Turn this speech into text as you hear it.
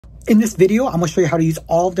In this video, I'm going to show you how to use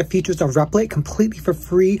all of the features of Replit completely for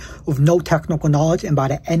free with no technical knowledge. And by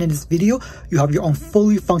the end of this video, you have your own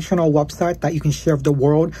fully functional website that you can share with the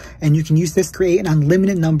world. And you can use this to create an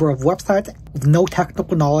unlimited number of websites with no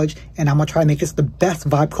technical knowledge. And I'm going to try to make this the best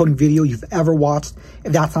vibe coding video you've ever watched.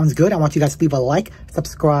 If that sounds good, I want you guys to leave a like,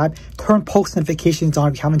 subscribe, turn post notifications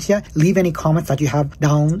on if you haven't yet. Leave any comments that you have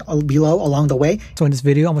down below along the way. So in this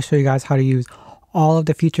video, I'm going to show you guys how to use all of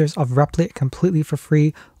the features of Replit completely for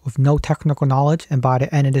free with no technical knowledge. And by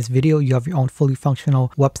the end of this video, you have your own fully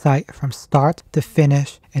functional website from start to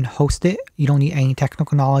finish and host it. You don't need any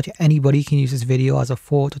technical knowledge. Anybody can use this video as a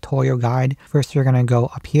full tutorial guide. First, you're going to go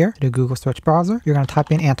up here to the Google search browser. You're going to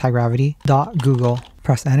type in antigravity.google.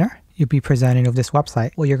 Press enter. You'll be presented with this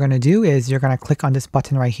website. What you're going to do is you're going to click on this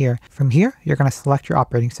button right here. From here, you're going to select your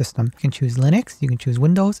operating system. You can choose Linux, you can choose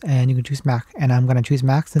Windows, and you can choose Mac. And I'm going to choose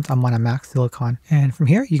Mac since I'm on a Mac Silicon. And from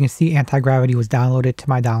here, you can see Anti-Gravity was downloaded to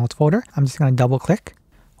my downloads folder. I'm just going to double click.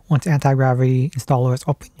 Once Anti-Gravity installer is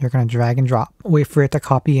open, you're going to drag and drop. Wait for it to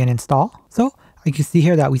copy and install. So you can see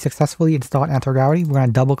here that we successfully installed Anti-Gravity. We're going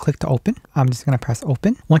to double click to open. I'm just going to press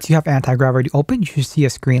open. Once you have Anti-Gravity open, you should see a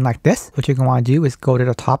screen like this. What you're going to want to do is go to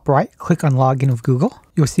the top right, click on login with Google.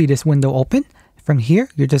 You'll see this window open. From here,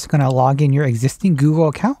 you're just going to log in your existing Google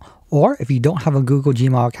account. Or if you don't have a Google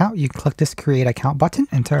Gmail account, you can click this create account button,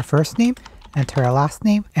 enter a first name, enter a last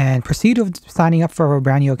name, and proceed with signing up for a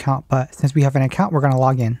brand new account. But since we have an account, we're going to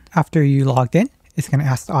log in. After you logged in, it's going to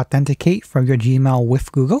ask to authenticate from your Gmail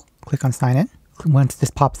with Google. Click on sign in. Once this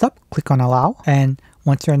pops up, click on allow, and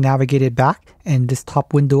once you're navigated back and this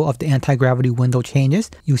top window of the anti-gravity window changes,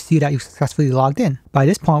 you see that you successfully logged in. By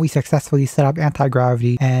this point, we successfully set up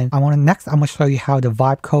anti-gravity, and I'm going to show you how to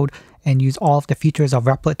vibe code and use all of the features of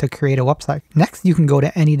Replit to create a website. Next, you can go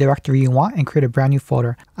to any directory you want and create a brand new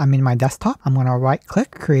folder. I'm in my desktop. I'm going to right click,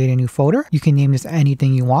 create a new folder. You can name this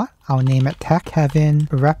anything you want. I'll name it Tech Heaven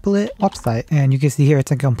Replit Website. And you can see here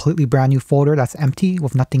it's a completely brand new folder that's empty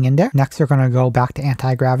with nothing in there. Next, you're going to go back to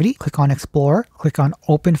Anti-Gravity. Click on Explorer. Click on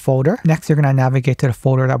Open Folder. Next, you're going to navigate to the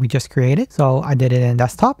folder that we just created. So I did it in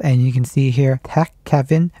desktop, and you can see here Tech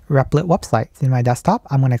Heaven Replit Website. It's in my desktop.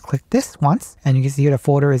 I'm going to click this once, and you can see here the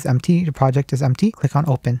folder is empty. The project is empty. Click on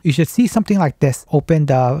Open. You should see something like this. Open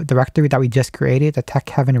the directory that we just created, the Tech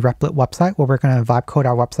Heaven Replit website, where we're going to vibe code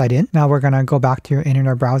our website in. Now we're going to go back to your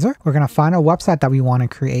internet browser. We're going to find a website that we want to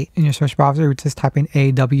create. In your search browser, you just type in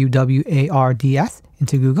AWWARDS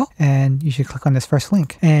into Google, and you should click on this first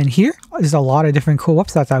link. And here there's a lot of different cool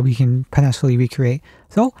websites that we can potentially recreate.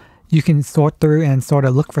 So you can sort through and sort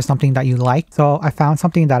of look for something that you like. So I found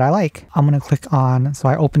something that I like. I'm going to click on, so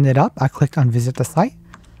I opened it up. I clicked on visit the site.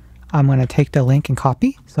 I'm going to take the link and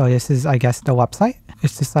copy. So this is, I guess, the website.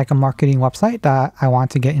 It's just like a marketing website that I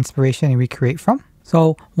want to get inspiration and recreate from.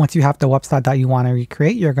 So once you have the website that you want to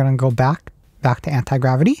recreate, you're going to go back to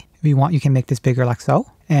Anti-Gravity. If you want, you can make this bigger like so.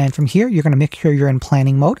 And from here, you're going to make sure you're in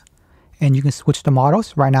planning mode, and you can switch the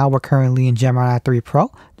models. Right now, we're currently in Gemini 3 Pro.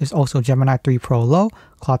 There's also Gemini 3 Pro Low,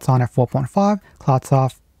 Claude Sonnet 4.5, Claude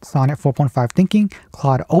Sonnet 4.5 Thinking,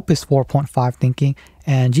 Claude Opus 4.5 Thinking,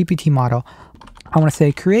 and GPT model. I want to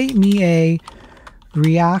say create me a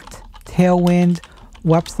React Tailwind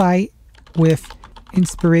website with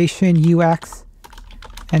inspiration, UX,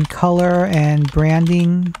 and color and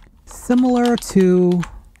branding similar to,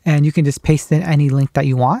 and you can just paste in any link that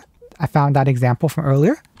you want. I found that example from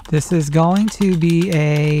earlier. This is going to be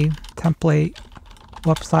a template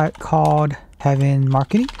website called Heaven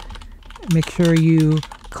Marketing. Make sure you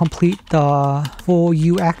complete the full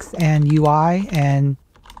UX and UI and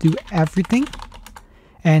do everything.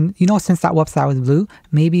 And you know, since that website was blue,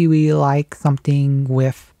 maybe we like something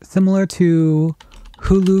with similar to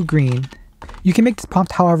Hulu green. You can make this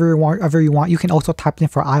prompt however you want. You can also type it in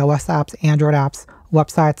for iOS apps, Android apps,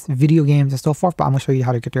 websites, video games, and so forth. But I'm going to show you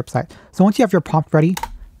how to get your website. So once you have your prompt ready,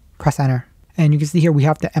 press enter. And you can see here we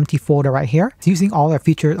have the empty folder right here. It's using all the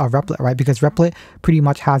features of Replit, right? Because Replit pretty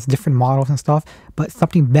much has different models and stuff. But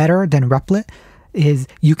something better than Replit is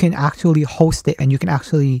you can actually host it, and you can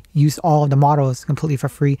actually use all of the models completely for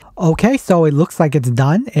free. Okay, so it looks like it's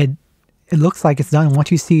done. It looks like it's done.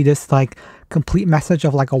 Once you see this like complete message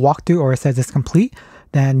of like a walkthrough, or it says it's complete,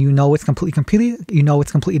 then you know it's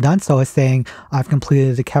completely done. So it's saying I've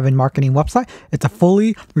completed the Kevin Marketing website. It's a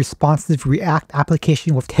fully responsive React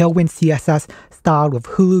application with Tailwind CSS styled with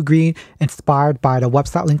Hulu green, inspired by the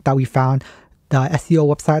website link that we found, the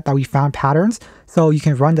SEO website that we found patterns. So you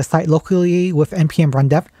can run the site locally with npm run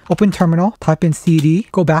dev. Open terminal, type in cd,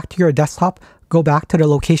 go back to your desktop, go back to the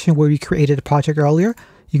location where we created the project earlier.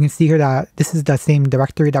 You can see here that this is the same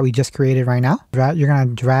directory that we just created right now. You're going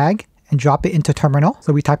to drag and drop it into terminal.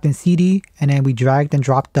 So we typed in cd and then we dragged and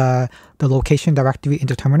dropped the location directory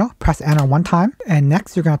into terminal. Press enter one time. And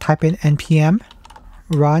next you're going to type in npm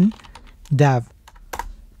run dev.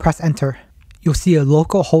 Press enter. You'll see a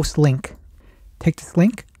local host link. Take this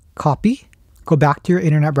link, copy, go back to your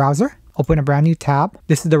internet browser, open a brand new tab.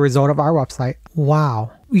 This is the result of our website.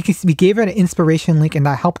 Wow. We gave it an inspiration link and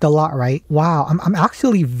that helped a lot, right? Wow. I'm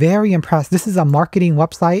actually very impressed. This is a marketing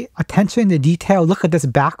website. Attention to detail. Look at this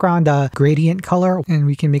background gradient color, and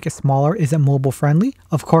we can make it smaller. Is it mobile friendly?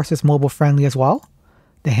 Of course, it's mobile friendly as well.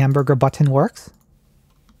 The hamburger button works.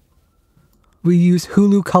 We use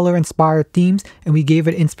Hulu color inspired themes and we gave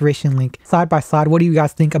it inspiration link. Side by side, what do you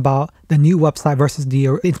guys think about the new website versus the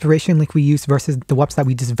inspiration link we used versus the website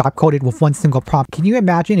we just vibe coded with one single prompt? Can you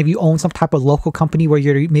imagine if you own some type of local company where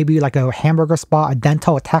you're maybe like a hamburger spot, a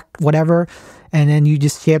dental, a tech, whatever, and then you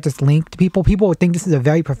just share this link to people? People would think this is a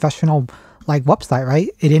very professional like website, right?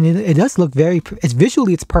 It does look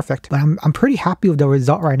it's perfect, but I'm pretty happy with the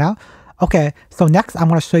result right now. Okay, so next I'm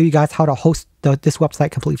going to show you guys how to host this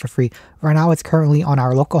website completely for free. Right now it's currently on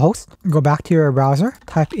our local host. Go back to your browser,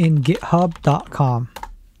 type in github.com.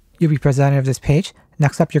 You'll be presented with this page.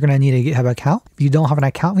 Next up, you're going to need a GitHub account. If you don't have an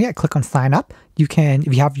account yet, click on sign up. You can,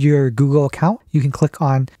 if you have your Google account, you can click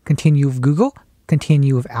on continue with Google,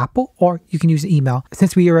 continue with Apple, or you can use email.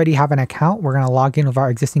 Since we already have an account, we're going to log in with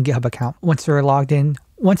our existing GitHub account. Once you're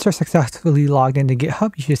successfully logged into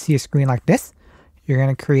GitHub, you should see a screen like this. You're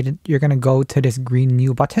going to go to this green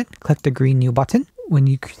new button, click the green new button. When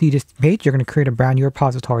you see this page, you're going to create a brand new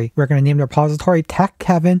repository. We're going to name the repository Tech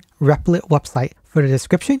Kevin Replit Website. For the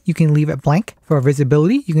description, you can leave it blank. For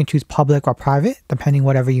visibility, you can choose public or private, depending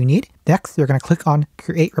whatever you need. Next, you're going to click on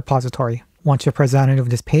create repository. Once you're presented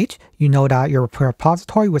with this page, you know that your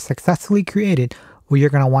repository was successfully created. What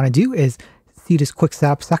you're going to want to do is see this quick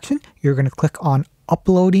setup section. You're going to click on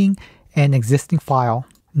uploading an existing file.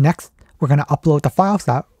 Next, we're going to upload the files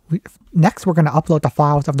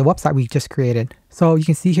of the website we just created. So you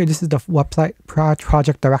can see here, this is the website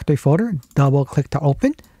project directory folder. Double click to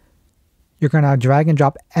open. You're going to drag and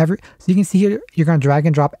drop so you can see here, you're going to drag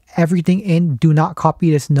and drop everything in. Do not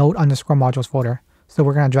copy this node_modules folder. So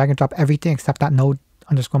we're going to drag and drop everything except that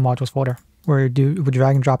node_modules folder. We're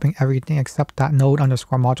drag and dropping everything except that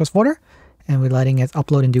node_modules folder, and we're letting it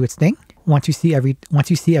upload and do its thing. Once you see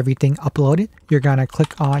everything uploaded, you're gonna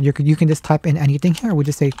click on you can just type in anything here. We'll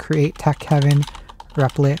just say create Tech Kevin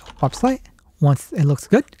Replit website. Once it looks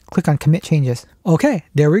good, click on commit changes. Okay,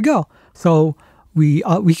 there we go. So we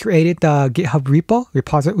created the GitHub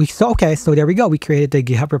repository. So there we go. We created the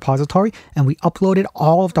GitHub repository and we uploaded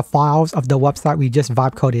all of the files of the website we just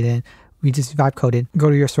vibe coded in.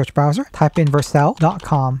 Go to your search browser, type in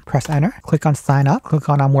vercel.com, press enter, click on sign up, click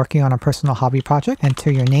on I'm working on a personal hobby project,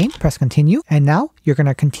 enter your name, press continue, and now you're going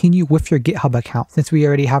to continue with your GitHub account. Since we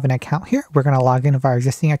already have an account here, we're going to log in with our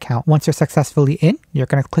existing account. Once you're successfully in, you're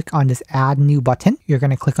going to click on this add new button. You're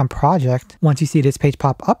going to click on project. Once you see this page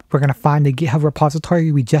pop up, we're going to find the GitHub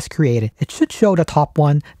repository we just created. It should show the top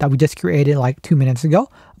one that we just created like 2 minutes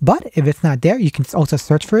ago. But if it's not there, you can also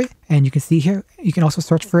search for it. And you can see here, you can also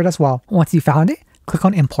search for it as well. Once you found it, click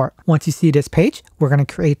on import. Once you see this page, we're going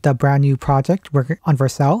to create the brand new project on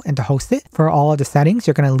Vercel and to host it. For all of the settings,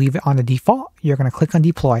 you're going to leave it on the default. You're going to click on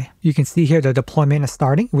deploy. You can see here the deployment is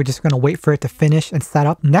starting. We're just going to wait for it to finish and set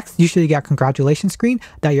up. Next, you should get a congratulations screen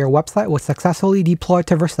that your website was successfully deployed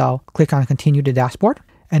to Vercel. Click on continue to dashboard.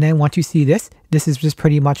 And then once you see this is just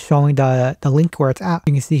pretty much showing the link where it's at.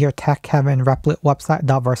 You can see here, Tech Kevin Replit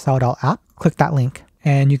website.vercel.app. Click that link.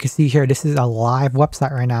 And you can see here, this is a live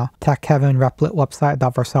website right now. Tech Kevin Replit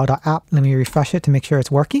website.vercel.app. Let me refresh it to make sure it's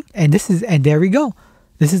working. And there we go.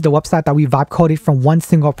 This is the website that we vibe coded from one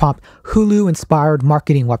single prompt, Hulu inspired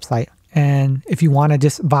marketing website. And if you want to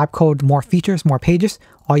just vibe code more features, more pages,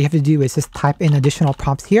 all you have to do is just type in additional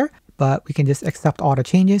prompts here, but we can just accept all the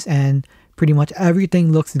changes and pretty much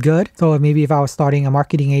everything looks good. So maybe if I was starting a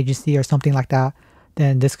marketing agency or something like that,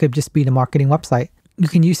 then this could just be the marketing website. You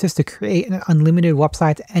can use this to create an unlimited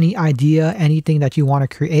website, any idea, anything that you want to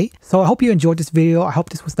create. So I hope you enjoyed this video. I hope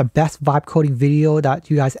this was the best vibe coding video that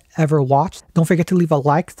you guys ever watched. Don't forget to leave a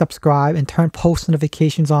like, subscribe, and turn post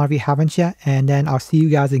notifications on if you haven't yet. And then I'll see you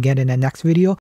guys again in the next video.